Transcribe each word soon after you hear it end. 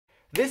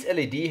This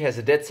LED has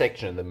a dead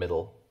section in the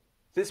middle.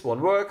 This one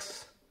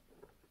works.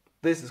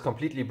 This is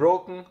completely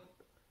broken.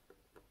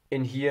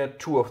 In here,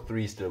 2 of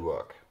 3 still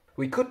work.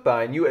 We could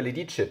buy new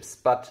LED chips,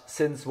 but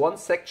since one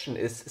section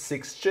is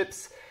 6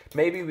 chips,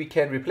 maybe we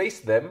can replace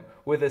them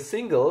with a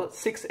single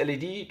 6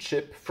 LED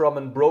chip from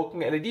a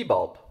broken LED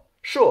bulb.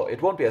 Sure,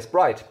 it won't be as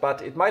bright,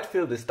 but it might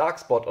fill this dark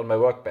spot on my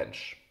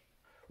workbench.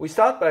 We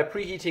start by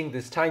preheating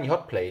this tiny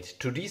hot plate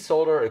to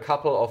desolder a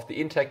couple of the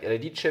intact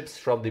LED chips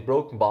from the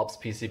broken bulb's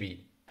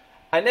PCB.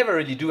 I never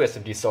really do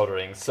SMD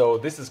soldering, so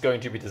this is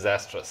going to be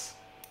disastrous.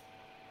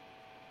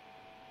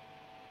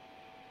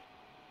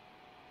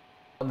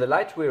 On the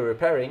light we're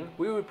repairing,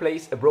 we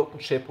replace a broken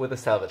chip with a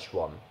salvaged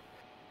one.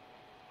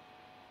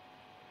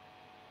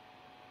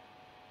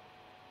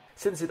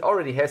 Since it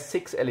already has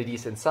 6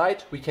 LEDs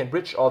inside, we can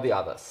bridge all the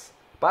others.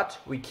 But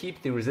we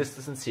keep the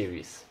resistors in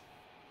series.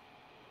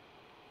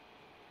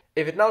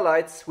 If it now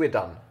lights, we're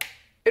done.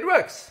 It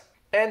works!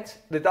 And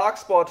the dark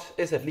spot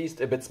is at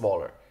least a bit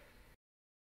smaller.